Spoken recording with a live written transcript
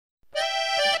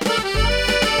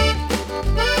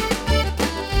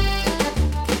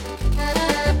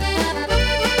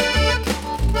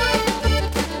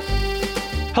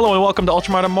Hello and welcome to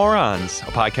Ultramodern Morons, a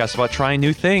podcast about trying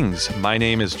new things. My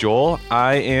name is Joel.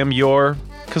 I am your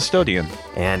custodian.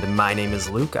 And my name is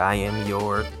Luke. I am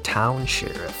your town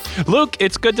sheriff. Luke,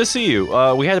 it's good to see you.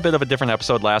 We had a bit of a different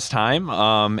episode last time,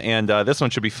 and this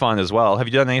one should be fun as well. Have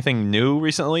you done anything new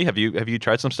recently? Have you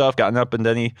tried some stuff, gotten up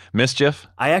into any mischief?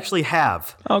 I actually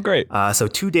have. Oh, great. So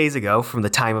 2 days ago, from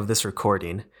the time of this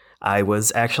recording, I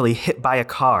was actually hit by a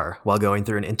car while going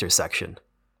through an intersection,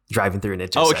 driving through an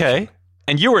intersection. Oh, okay.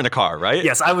 And you were in a car, right?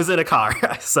 Yes, I was in a car.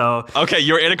 Okay,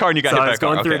 you were in a car and you got hit by a car. I was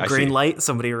going through a green light.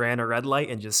 Somebody ran a red light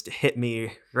and just hit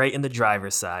me right in the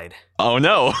driver's side. Oh,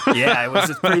 no. Yeah,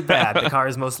 it's pretty bad. The car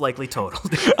is most likely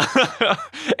totaled.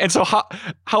 And so how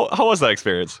was that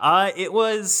experience? It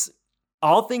was,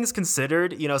 all things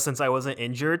considered, since I wasn't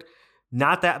injured,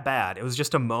 not that bad. It was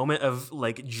just a moment of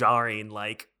like jarring,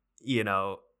 like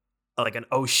an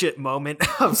oh shit moment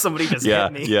of somebody just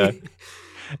hit me. Yeah.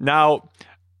 Now,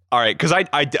 all right, because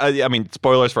I mean,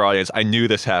 spoilers for our audience. I knew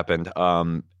this happened,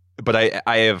 but I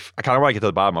kind of want to get to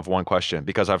the bottom of one question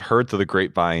because I've heard through the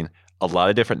grapevine a lot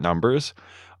of different numbers,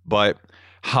 but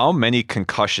how many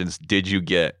concussions did you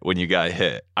get when you got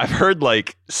hit? I've heard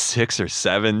like 6 or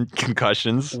 7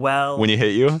 concussions. When he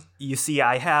hit you. You see,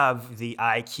 I have the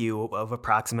IQ of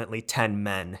approximately 10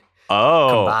 men.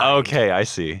 Oh, combined. Okay, I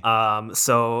see.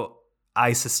 So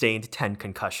I sustained 10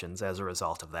 concussions as a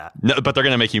result of that. No, but they're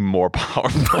going to make you more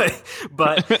powerful.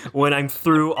 But when I'm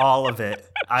through all of it,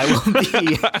 I will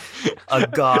be a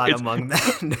god among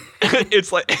men.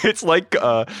 It's like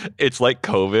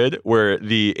COVID, where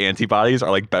the antibodies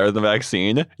are like better than the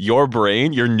vaccine. Your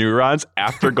brain, your neurons,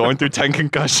 after going through 10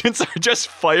 concussions, are just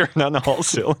firing on all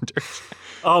cylinders.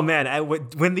 Oh man,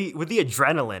 with the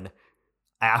adrenaline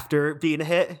after being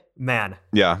hit, man.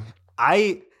 Yeah.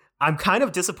 I'm kind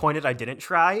of disappointed I didn't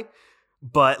try,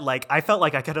 but like I felt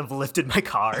like I could have lifted my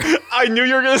car. I knew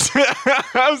you were gonna say.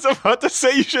 I was about to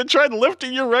say you should try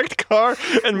lifting your wrecked car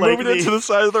and moving it to the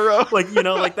side of the road. Like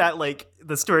like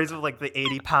the stories of like the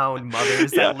 80-pound mothers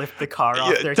that lift the car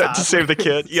off their top to save the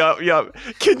kid. Yep.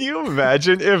 Can you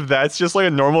imagine if that's just like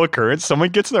a normal occurrence? Someone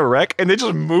gets in a wreck and they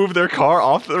just move their car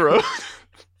off the road.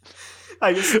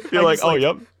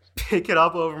 Yep. Pick it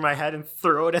up over my head and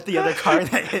throw it at the other car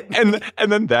that hit me.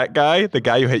 And then the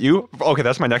guy who hit you. Okay,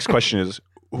 that's my next question is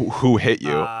who hit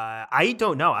you? I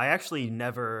don't know. I actually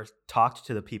never talked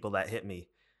to the people that hit me.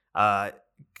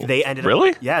 They ended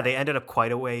really? They ended up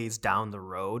quite a ways down the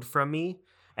road from me.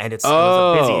 And it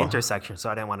was a busy intersection, so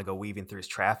I didn't want to go weaving through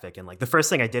traffic. And like the first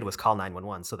thing I did was call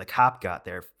 911. So the cop got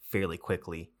there fairly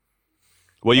quickly.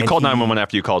 Well, you called 911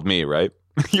 after you called me, right?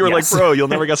 You were like, bro, you'll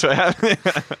never guess what happened.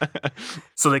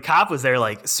 So the cop was there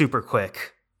like super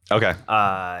quick. Okay.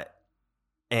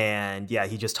 And yeah,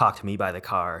 he just talked to me by the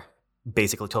car,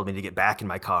 basically told me to get back in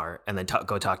my car and then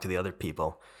go talk to the other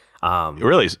people.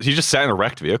 Really? He just sat in a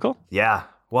wrecked vehicle? Yeah.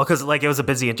 Well, because like it was a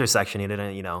busy intersection. He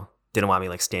didn't want me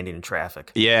like standing in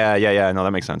traffic. Yeah. No,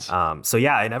 that makes sense. So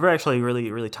yeah, I never actually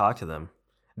really talked to them.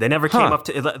 They never came up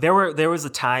to, there was a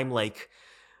time like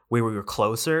where we were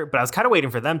closer, but I was kind of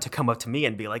waiting for them to come up to me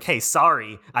and be like, hey,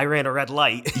 sorry, I ran a red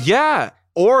light. Yeah.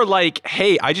 Or like,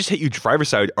 hey, I just hit you driver's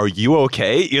side. Are you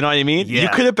okay? You know what I mean? Yeah. You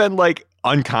could have been like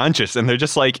unconscious and they're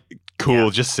just like,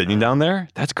 cool, just sitting down there.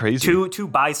 That's crazy. Two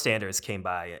bystanders came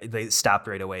by. They stopped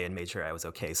right away and made sure I was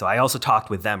okay. So I also talked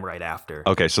with them right after.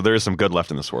 Okay, so there is some good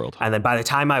left in this world. And then by the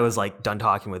time I was like done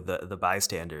talking with the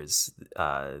bystanders,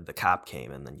 the cop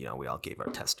came and then, we all gave our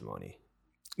testimony.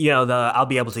 I'll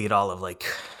be able to get all of like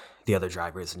the other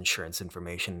driver's insurance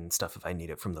information and stuff if I need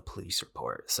it from the police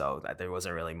report. So that there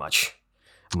wasn't really much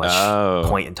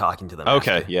point in talking to them.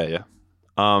 Okay, after. Yeah.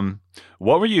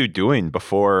 What were you doing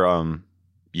before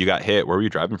you got hit? Where were you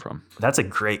driving from? That's a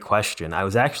great question. I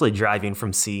was actually driving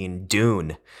from seeing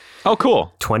Dune. Oh,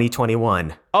 cool.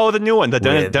 2021. Oh, the new one, the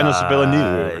Denis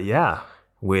Villeneuve. Yeah.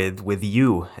 With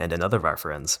you and another of our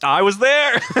friends. I was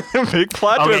there. Big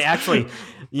plot twist. Okay, actually,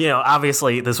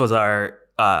 obviously this was our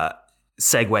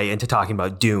segue into talking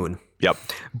about Dune. Yep.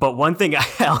 But one thing I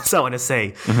also want to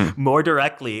say more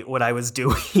directly what I was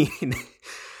doing,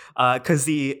 because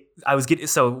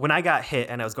when I got hit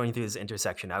and I was going through this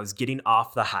intersection, I was getting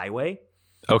off the highway.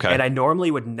 Okay. And I normally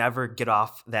would never get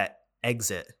off that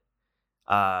exit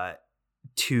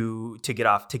to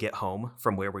get home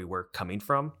from where we were coming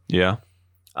from. Yeah.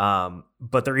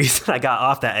 But the reason I got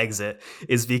off that exit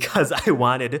is because I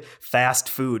wanted fast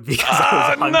food because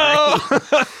I was hungry.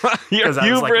 Because I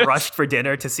was like rushed for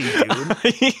dinner to see Dune.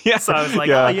 Yeah. So I was like,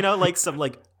 like some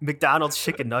like McDonald's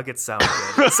chicken nuggets sound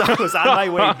good. So I was on my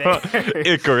way there.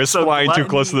 Icarus flying too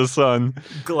close to the sun.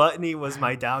 Gluttony was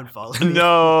my downfall.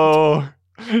 No.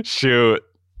 Shoot.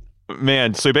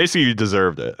 Man, so basically you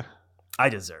deserved it. I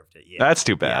deserved it. Yeah, that's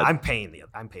too bad. Yeah, I'm paying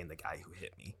the guy who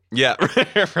hit me. Yeah,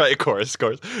 right. Of course.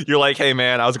 You're like, hey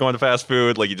man, I was going to fast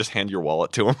food. Like you just hand your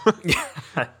wallet to him.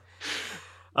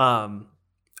 Yeah.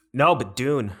 No, but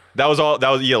Dune. That was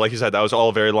like you said, that was all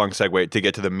a very long segue to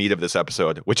get to the meat of this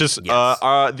episode, which is the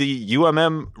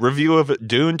UMM review of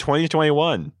Dune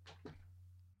 2021.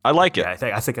 I like it.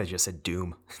 Yeah, I think I just said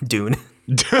Doom. Dune.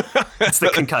 It's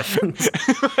the concussions.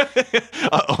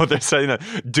 They're saying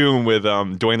that Doom with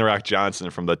Dwayne The Rock Johnson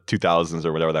from the 2000s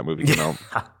or whatever that movie came out.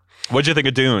 What'd you think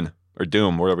of Dune? Or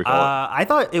Doom, whatever we call it. I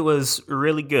thought it was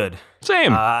really good.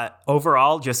 Same.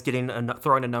 Overall, just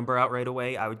throwing a number out right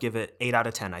away, I would give it 8 out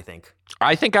of 10, I think.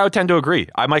 I think I would tend to agree.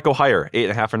 I might go higher,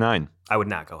 8.5 or 9. I would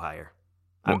not go higher.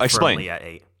 Explain. Firmly at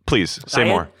 8. Please, say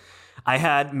more. I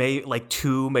had maybe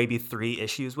 2, maybe 3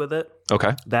 issues with it.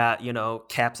 Okay. That,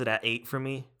 caps it at 8 for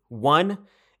me. One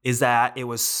is that it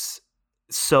was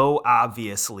so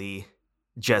obviously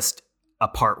just a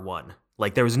part 1.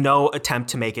 Like there was no attempt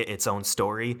to make it its own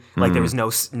story. Like there was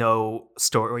no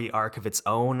story arc of its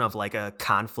own of like a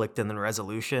conflict and then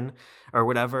resolution or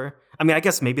whatever. I mean, I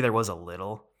guess maybe there was a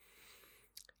little.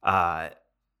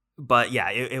 But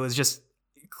yeah, it was just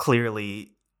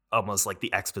clearly almost like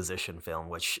the exposition film,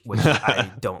 which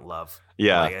I don't love.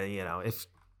 Yeah. Like, if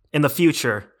in the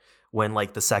future when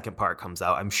like the second part comes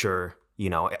out, I'm sure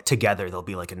together they'll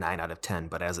be like a 9 out of 10.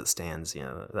 But as it stands,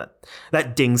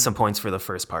 that dings some points for the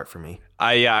first part for me.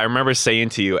 I remember saying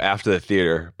to you after the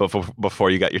theater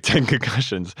before you got your 10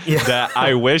 concussions that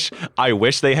I wish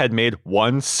they had made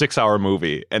one 6-hour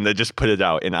movie and they just put it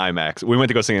out in IMAX. We went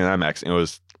to go see it in IMAX and it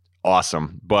was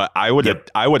awesome. But I would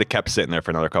have kept sitting there for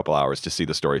another couple hours to see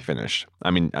the story finished. I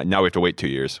mean, now we have to wait 2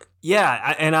 years.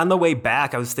 Yeah, and on the way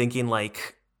back, I was thinking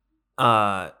like,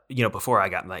 before I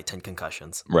got my 10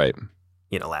 concussions, right.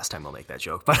 Last time I'll make that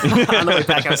joke. But on the way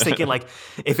back, I was thinking like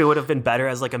if it would have been better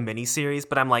as like a mini series,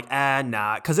 but I'm like,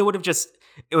 nah, because it would have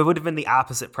been the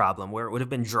opposite problem where it would have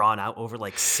been drawn out over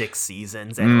like 6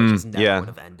 seasons and it would just never would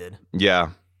have ended.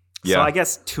 Yeah. Yeah. So I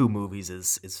guess 2 movies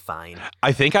is fine.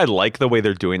 I think I like the way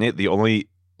they're doing it. The only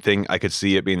thing I could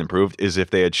see it being improved is if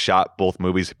they had shot both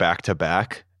movies back to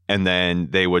back and then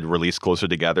they would release closer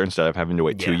together instead of having to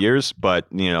wait 2 years. But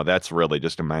that's really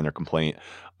just a minor complaint.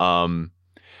 Going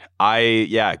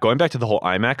back to the whole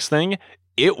IMAX thing,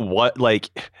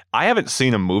 I haven't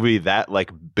seen a movie that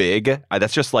like big.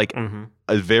 That's just like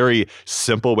a very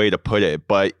simple way to put it.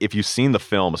 But if you've seen the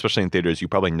film, especially in theaters, you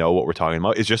probably know what we're talking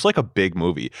about. It's just like a big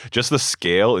movie. Just the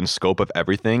scale and scope of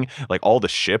everything, like all the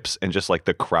ships and just like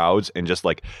the crowds and just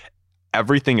like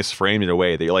everything is framed in a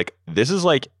way that you're like, this is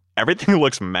like everything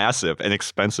looks massive and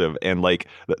expensive and like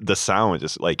the sound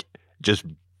is like just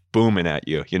booming at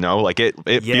you, like it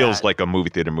feels like a movie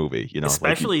theater movie,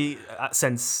 especially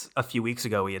since a few weeks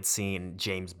ago we had seen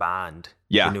James Bond,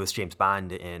 the newest James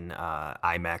Bond in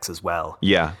IMAX as well.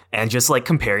 Yeah. And just like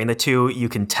comparing the two, you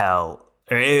can tell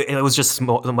it was just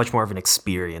much more of an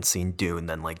experience seeing Dune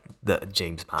than like the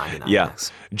James Bond in IMAX. Yeah.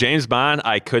 James Bond,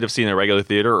 I could have seen in a regular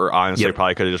theater or honestly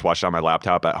probably could have just watched it on my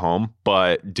laptop at home.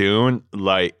 But Dune,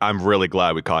 like I'm really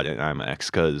glad we caught it in IMAX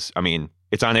because, I mean,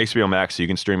 it's on HBO Max, so you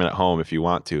can stream it at home if you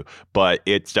want to, but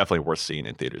it's definitely worth seeing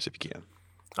in theaters if you can.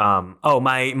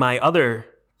 My other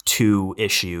 2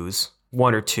 issues,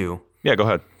 1 or 2. Yeah, go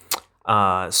ahead.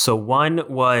 So one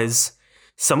was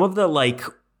some of the like,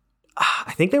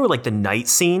 I think they were like the night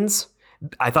scenes.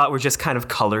 I thought were just kind of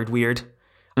colored weird.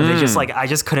 They just like I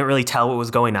just couldn't really tell what was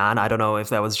going on. I don't know if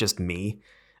that was just me.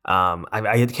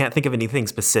 I can't think of anything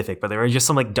specific, but there were just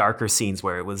some like darker scenes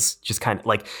where it was just kind of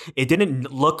like it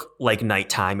didn't look like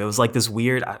nighttime. It was like this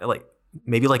weird, like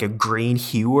maybe like a green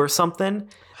hue or something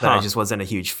that I just wasn't a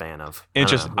huge fan of.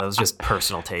 Interesting. That was just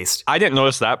personal taste. I didn't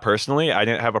notice that personally. I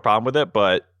didn't have a problem with it,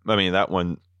 but I mean that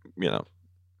one,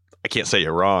 I can't say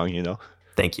you're wrong.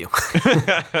 Thank you.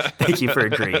 Thank you for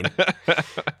agreeing.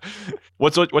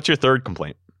 What's your third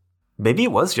complaint? Maybe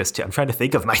it was just 2. I'm trying to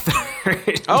think of my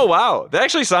third. Oh, wow. That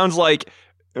actually sounds like,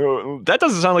 that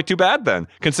doesn't sound like too bad then.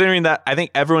 Considering that I think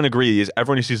everyone agrees,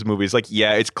 everyone who sees the movie is like,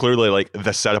 yeah, it's clearly like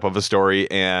the setup of the story.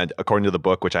 And according to the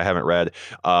book, which I haven't read,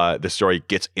 the story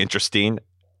gets interesting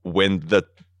when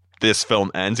this film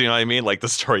ends. You know what I mean? Like the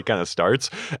story kind of starts.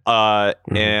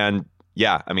 And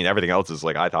yeah, I mean, everything else is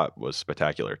like I thought was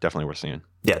spectacular. Definitely worth seeing.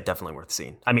 Yeah, definitely worth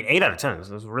seeing. I mean, 8 out of 10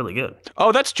 was really good.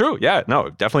 Oh, that's true. Yeah,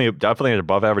 no, definitely an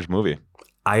above average movie.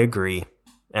 I agree,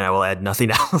 and I will add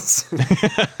nothing else.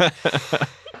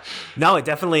 No, it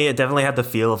definitely had the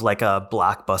feel of like a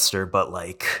blockbuster, but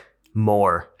like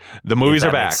more. The movies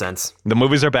are back. Makes sense. The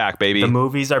movies are back, baby. The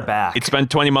movies are back. It's been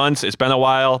 20 months. It's been a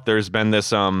while. There's been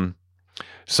this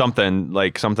something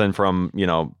from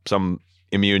some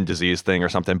immune disease thing or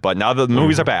something. But now the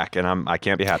movies are back, and I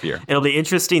can't be happier. It'll be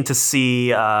interesting to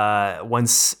see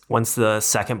once the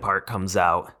second part comes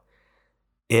out.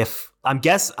 If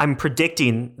I'm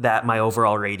predicting that my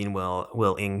overall rating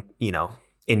will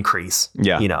increase.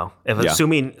 Yeah.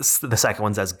 Assuming the second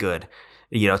one's as good,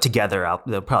 together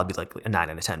they'll probably be like a 9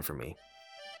 out of 10 for me.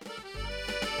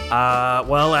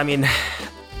 Well, I mean,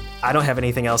 I don't have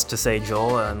anything else to say,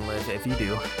 Joel, if you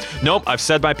do. Nope, I've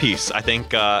said my piece. I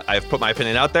think I've put my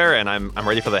opinion out there, and I'm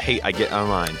ready for the hate I get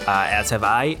online. As have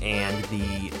I, and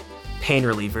the pain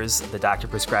relievers the doctor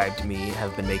prescribed me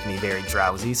have been making me very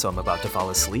drowsy, so I'm about to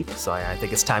fall asleep. So I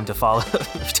think it's time to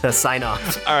sign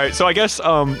off. All right, so I guess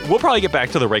we'll probably get back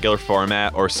to the regular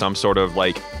format or some sort of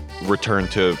like return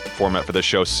to format for the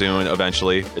show soon.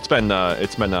 Eventually, it's been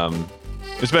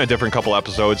a different couple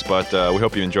episodes, but we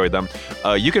hope you enjoyed them.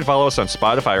 You can follow us on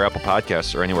Spotify or Apple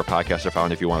Podcasts or anywhere podcasts are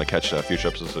found if you want to catch future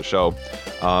episodes of the show.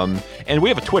 And we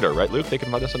have a Twitter, right, Luke? They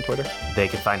can find us on Twitter? They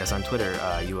can find us on Twitter,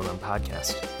 UMM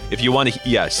Podcast. If you want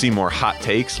to see more hot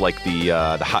takes like the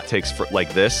hot takes for,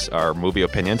 like this, our movie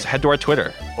opinions, head to our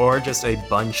Twitter. Or just a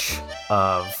bunch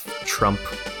of Trump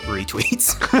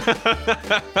retweets.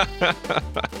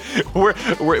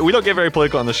 We don't get very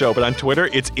political on the show, but on Twitter,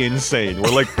 it's insane.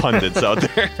 We're like pundits out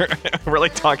there. We're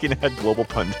like talking head global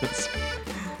pundits.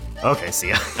 Okay, see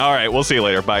ya. All right, we'll see you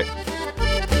later. Bye.